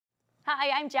Hi,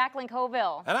 I'm Jaclyn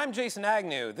Colville. And I'm Jason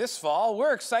Agnew. This fall,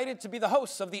 we're excited to be the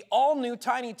hosts of the all-new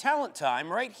Tiny Talent Time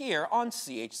right here on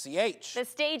CHCH. The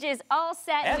stage is all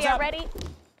set. Hands we are up. ready.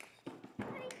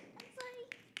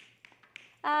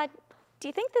 Do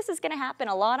you think this is going to happen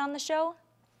a lot on the show?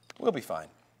 We'll be fine.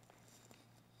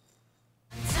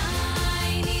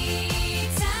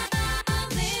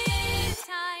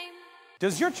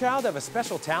 Does your child have a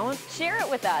special talent? Share it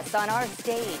with us on our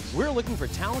stage. We're looking for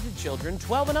talented children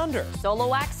 12 and under.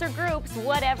 Solo acts or groups,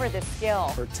 whatever the skill.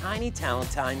 For Tiny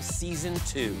Talent Time Season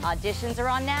 2. Auditions are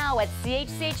on now at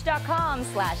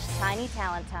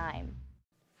chch.com/tinytalenttime.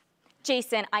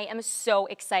 Jason, I am so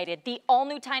excited. The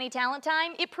all-new Tiny Talent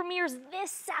Time, it premieres this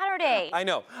Saturday. I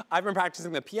know. I've been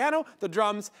practicing the piano, the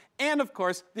drums, and of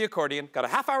course, the accordion. Got a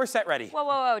half-hour set ready. Whoa,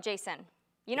 whoa, whoa, Jason.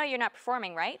 You know you're not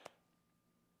performing, right?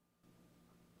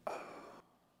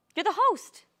 You're the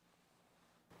host.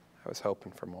 I was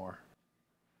hoping for more.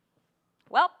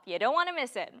 Well, you don't want to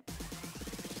miss it.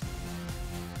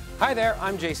 Hi there,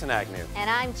 I'm Jason Agnew. And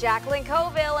I'm Jaclyn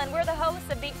Colville, and we're the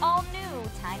hosts of the all-new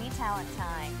Tiny Talent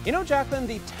Time. You know, Jaclyn,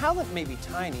 the talent may be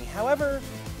tiny. However,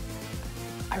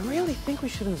 I really think we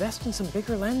should invest in some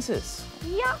bigger lenses.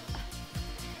 Yep.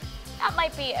 That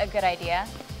might be a good idea.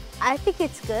 I think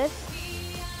it's good.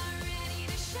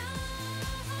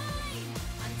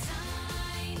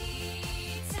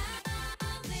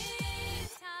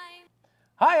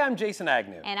 Hi, I'm Jason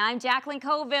Agnew. And I'm Jaclyn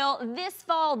Colville. This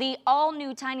fall, the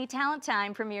all-new Tiny Talent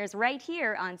Time premieres right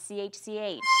here on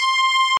CHCH.